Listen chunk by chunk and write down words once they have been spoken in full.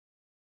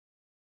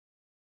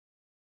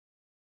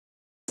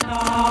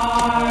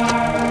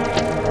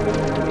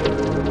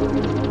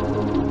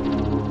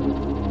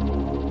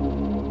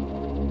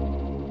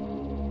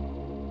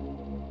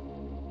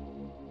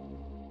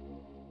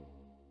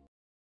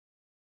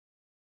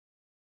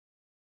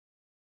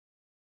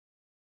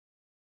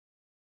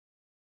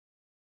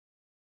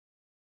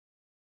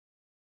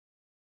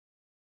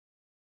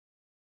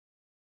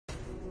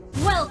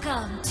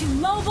Welcome to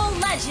Mobile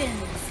Legends!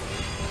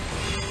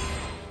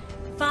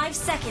 5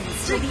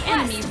 seconds till the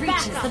enemy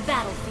reaches the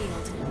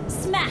battlefield.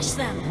 Smash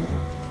them!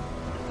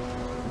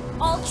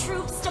 All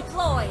troops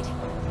deployed!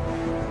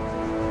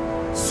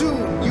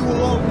 Soon you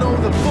will all know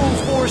the full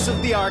force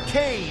of the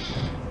arcade!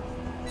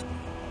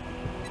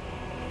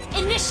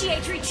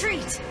 Initiate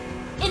retreat!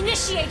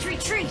 Initiate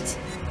retreat!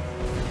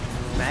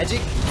 Magic?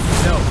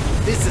 No,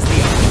 this is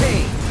the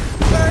arcade!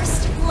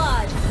 First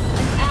blood!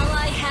 An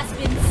ally has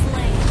been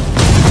slain!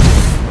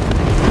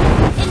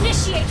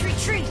 Initiate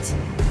retreat!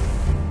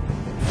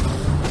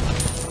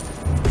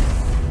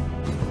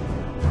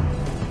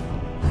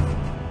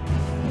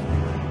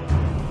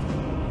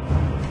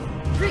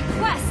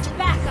 Request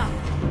backup!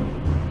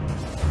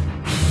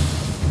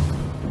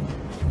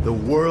 The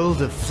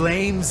world of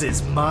flames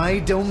is my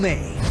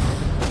domain.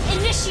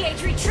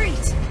 Initiate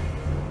retreat!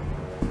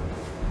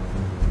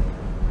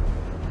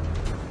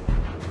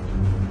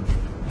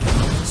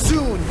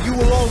 Soon you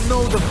will all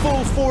know the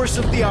full force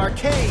of the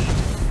arcade!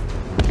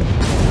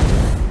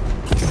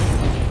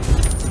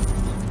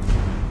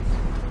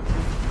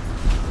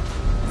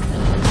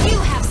 You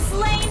have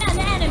slain an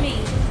enemy!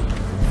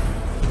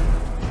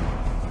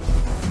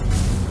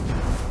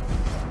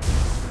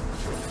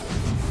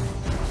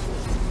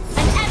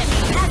 An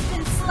enemy has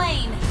been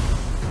slain!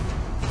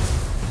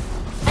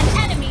 An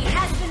enemy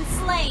has been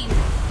slain!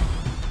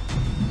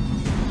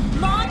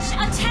 Launch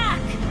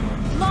attack!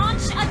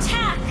 Launch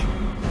attack!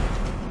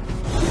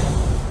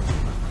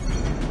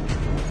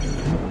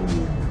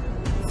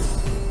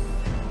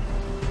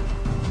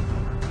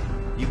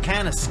 You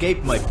can't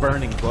escape my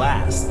burning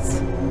blasts.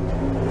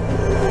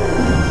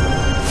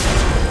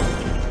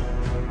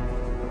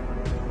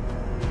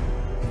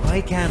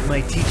 Why can't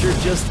my teacher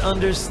just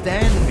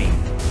understand me?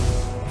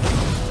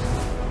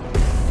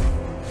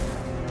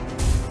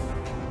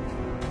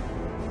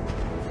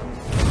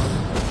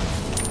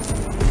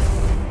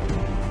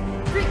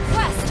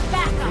 Request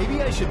backup!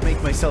 Maybe I should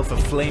make myself a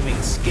flaming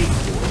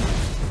skateboard.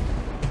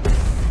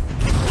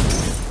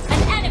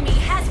 An enemy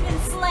has been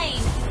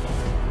slain!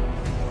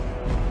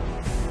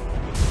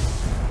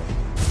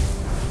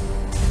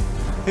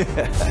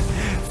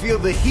 Feel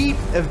the heat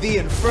of the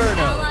An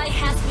inferno. ally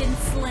has been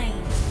slain.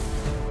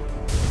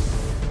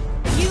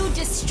 You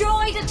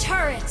destroyed a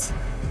turret!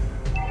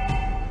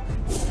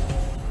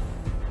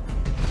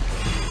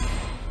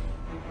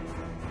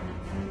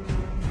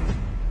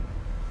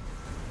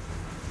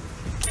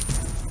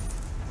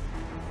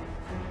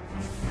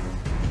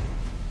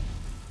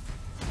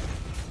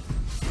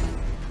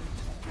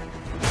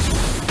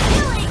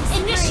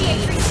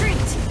 Initiate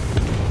retreat!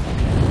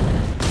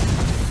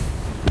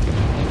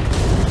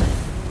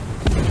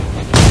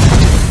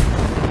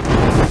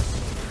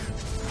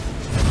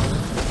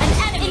 An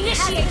enemy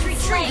Initiate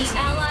retreat! An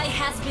ally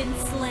has been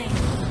slain.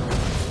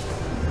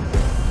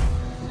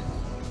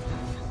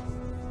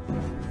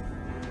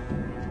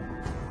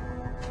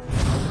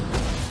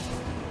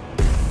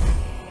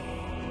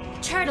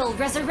 Turtle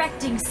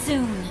resurrecting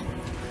soon.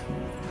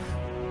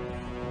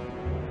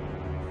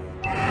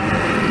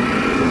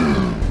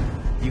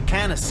 You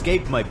can't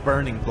escape my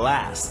burning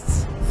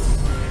blasts.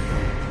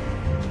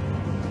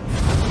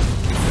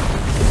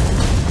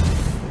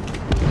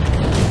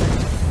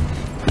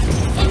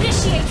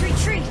 Initiate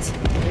retreat!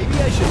 Maybe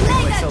I should make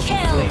Mega myself a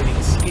kill.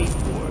 flaming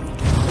skateboard.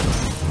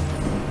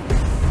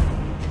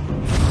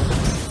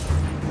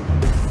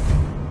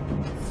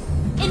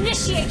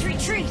 Initiate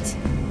retreat!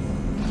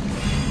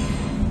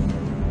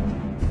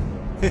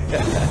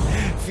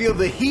 Feel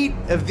the heat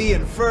of the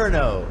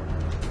inferno.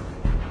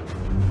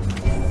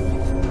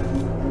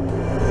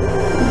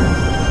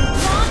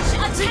 Launch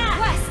attack!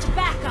 Request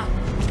backup!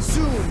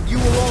 Soon you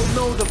will all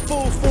know the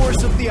full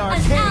force of the An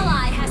arcade.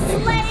 ally has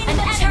slain An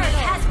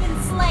enemy has been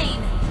slain!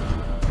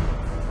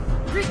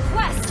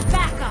 Request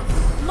backup!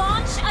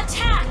 Launch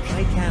attack!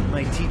 Why can't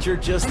my teacher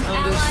just An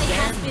ally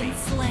has understand been me?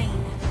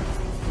 slain.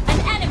 An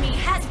enemy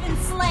has been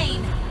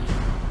slain.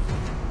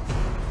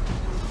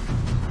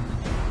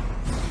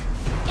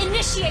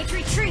 Initiate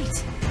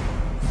retreat!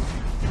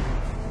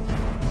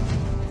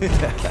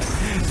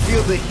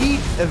 Feel the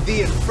heat of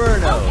the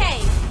inferno.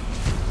 Okay!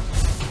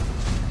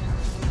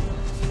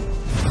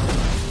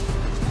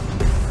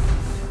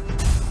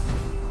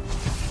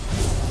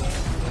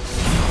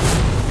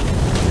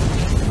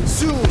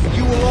 Soon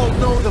you will all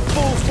know the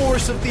full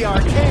force of the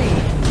arcade.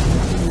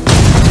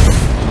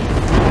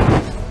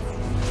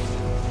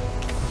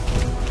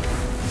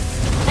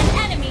 An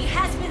enemy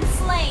has been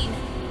slain.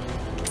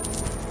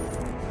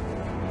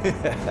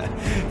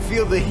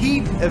 Feel the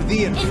heat of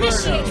the inferno.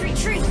 Initiate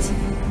retreat!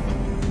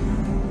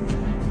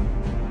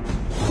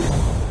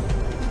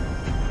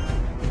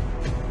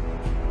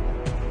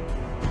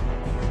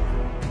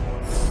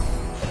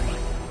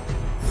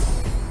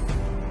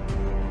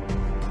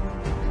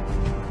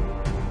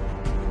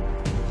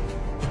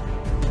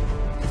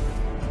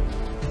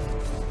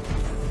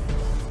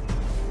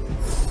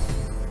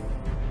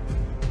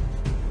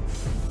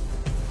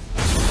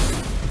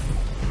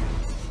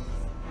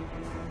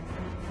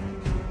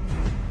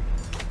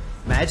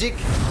 Magic?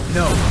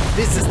 No,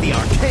 this is the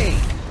arcade!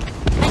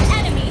 An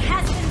enemy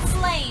has been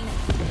slain!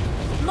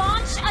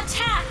 Launch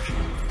attack!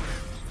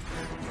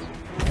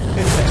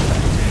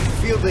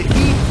 Feel the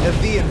heat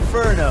of the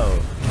inferno!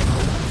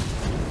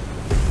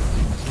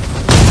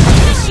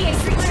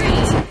 Initiate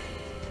retreat!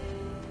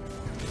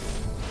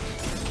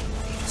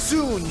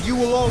 Soon you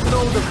will all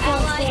know the full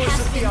Ally force has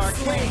of the been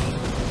arcade!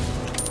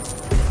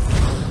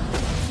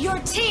 Your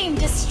team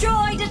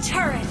destroyed a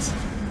turret!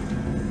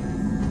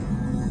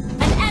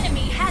 An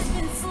enemy has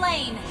been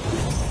slain!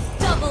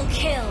 Double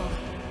kill!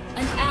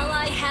 An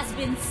ally has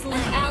been slain!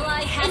 An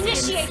ally has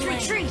Initiate been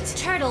slain. retreat!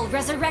 Turtle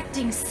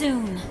resurrecting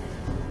soon!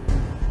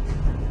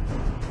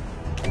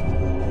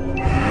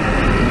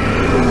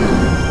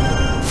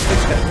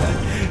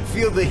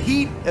 Feel the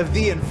heat of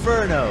the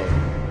inferno!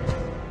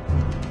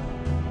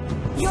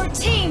 Your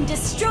team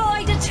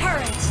destroyed a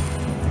turret!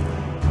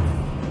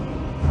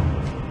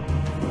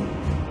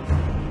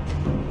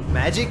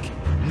 Magic?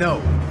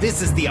 No,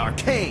 this is the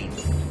arcade!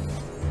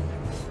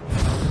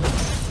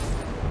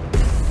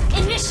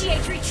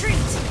 Initiate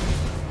retreat!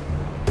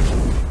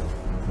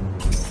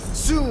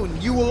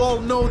 Soon you will all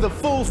know the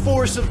full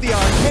force of the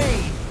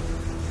arcade!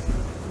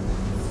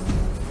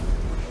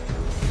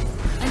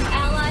 An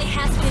ally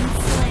has been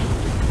slain!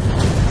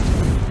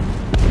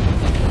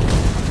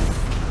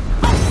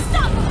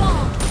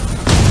 Unstoppable!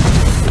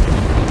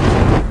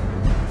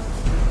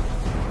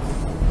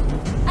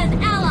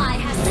 An ally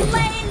has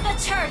slain the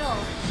turtle!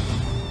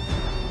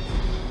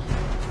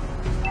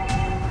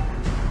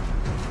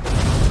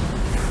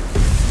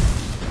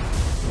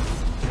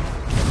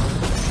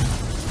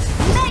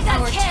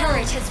 Our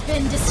turret has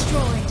been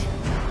destroyed.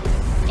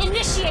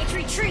 Initiate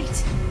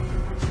retreat.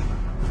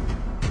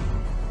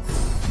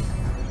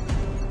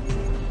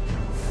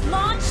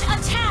 Launch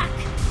attack.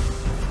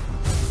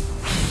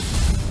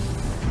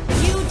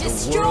 You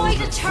destroyed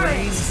a turret.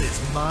 Flames is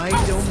my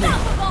domain.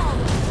 Unstoppable.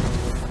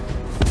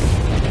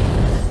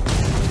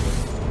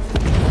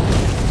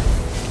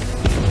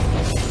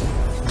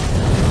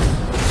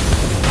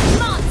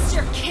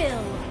 Monster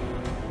kill.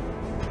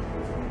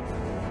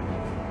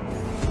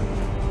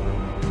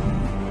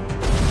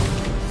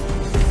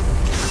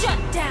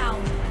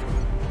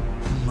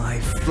 My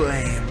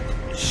flame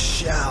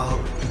shall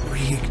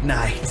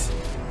reignite.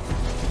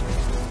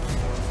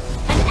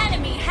 An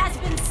enemy has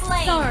been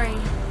slain. Sorry.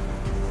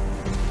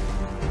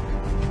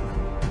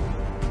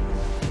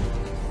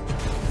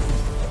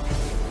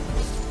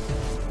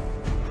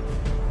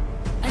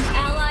 An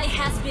ally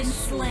has been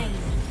slain.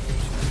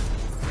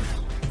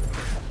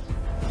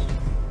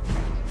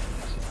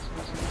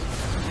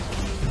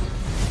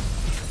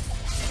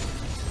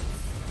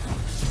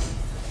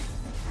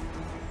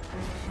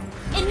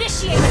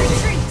 Initiate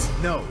retreat!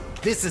 No,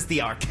 this is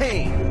the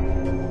arcade!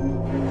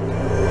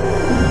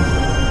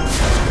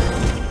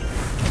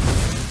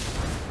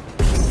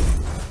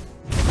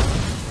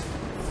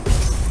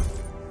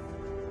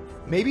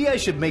 Maybe I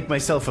should make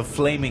myself a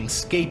flaming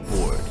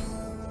skateboard.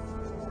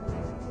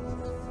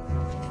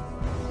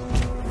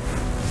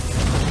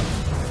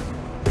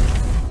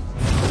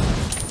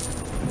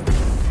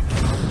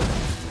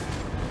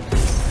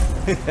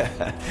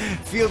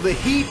 Feel the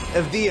heat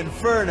of the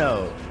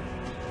inferno!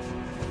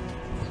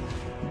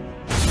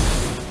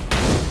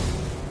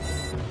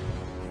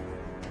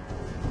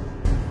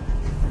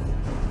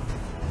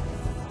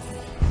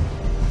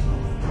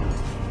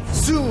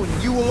 Soon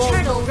you will all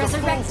know the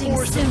full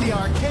force of the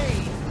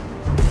arcade!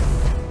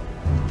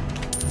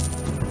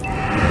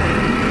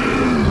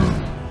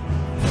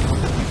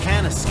 You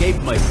can't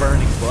escape my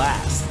burning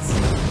blasts.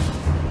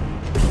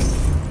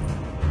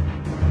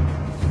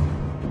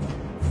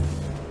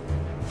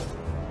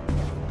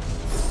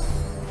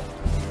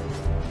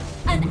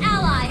 An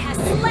ally has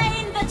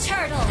slain the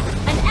turtle!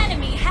 An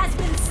enemy has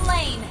been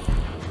slain!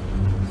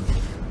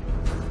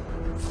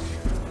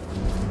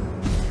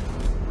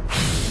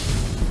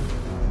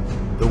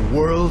 The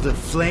world of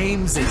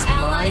flames is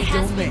my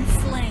domain.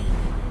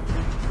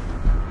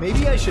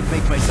 Maybe I should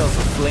make myself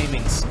a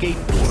flaming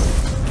skateboard.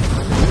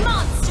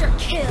 Monster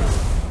kill!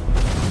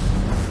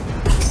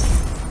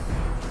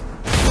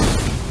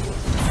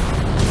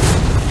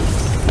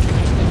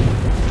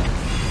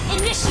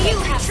 Initiate retreat! You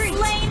have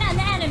slain an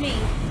enemy!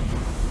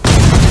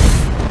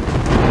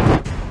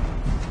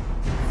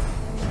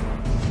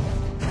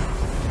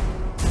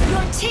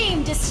 Your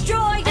team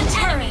destroyed a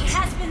turret! Enemy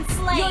has been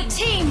slain! Your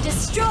team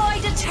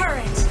destroyed a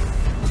turret!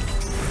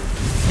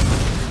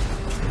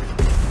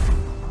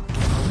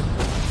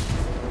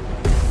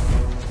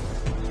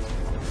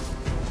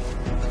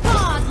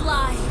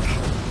 Godlike!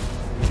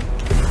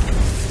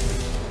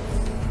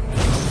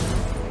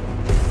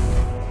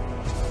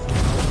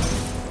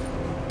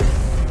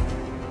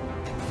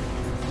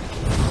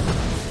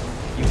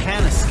 You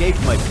can't escape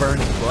my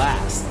burning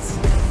blasts.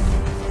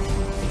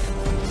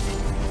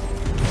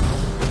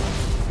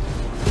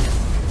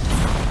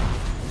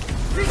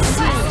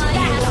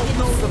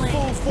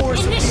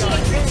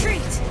 Initiate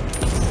retreat!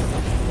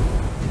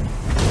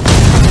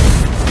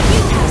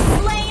 You have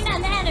slain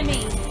an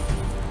enemy!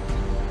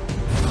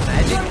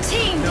 Magic? Your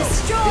team No,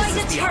 destroyed this a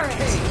is the turret!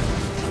 arcade.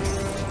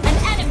 An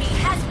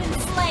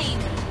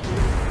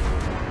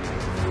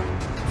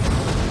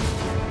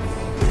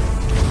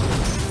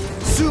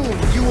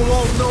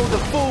know the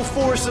full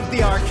force of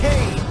the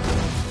arcane.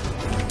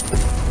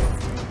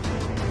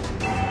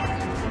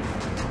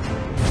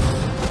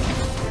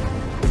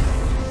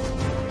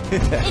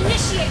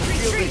 Initiate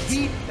Feel the retreat!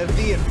 heat of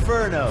the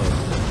inferno.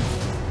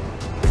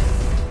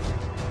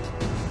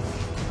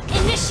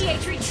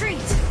 Initiate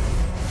retreat!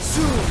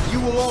 Soon you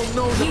will all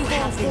know the You full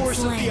have been force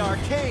of slain. the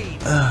arcane.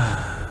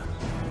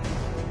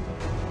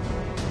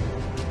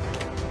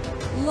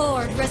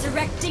 Lord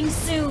resurrecting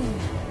soon!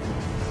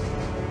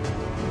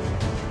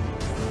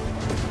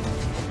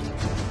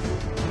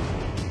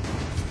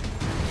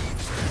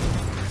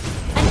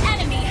 An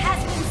enemy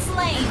has been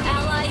slain! An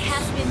ally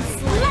has been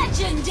slain!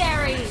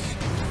 Legendary!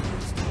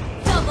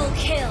 Double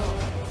kill!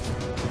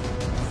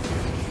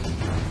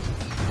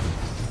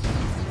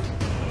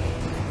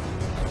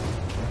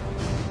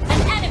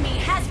 An enemy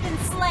has been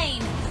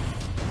slain!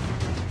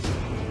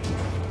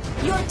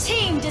 Your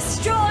team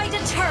destroyed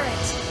a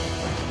turret!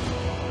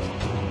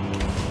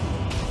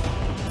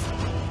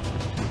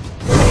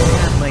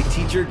 Can't my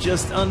teacher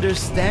just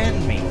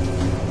understand me?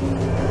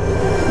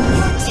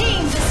 Your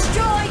team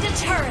destroyed a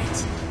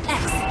turret!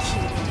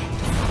 Executed.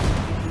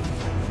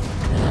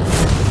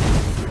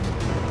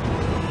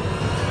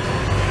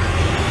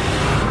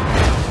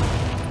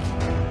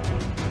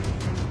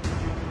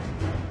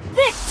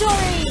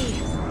 Victory!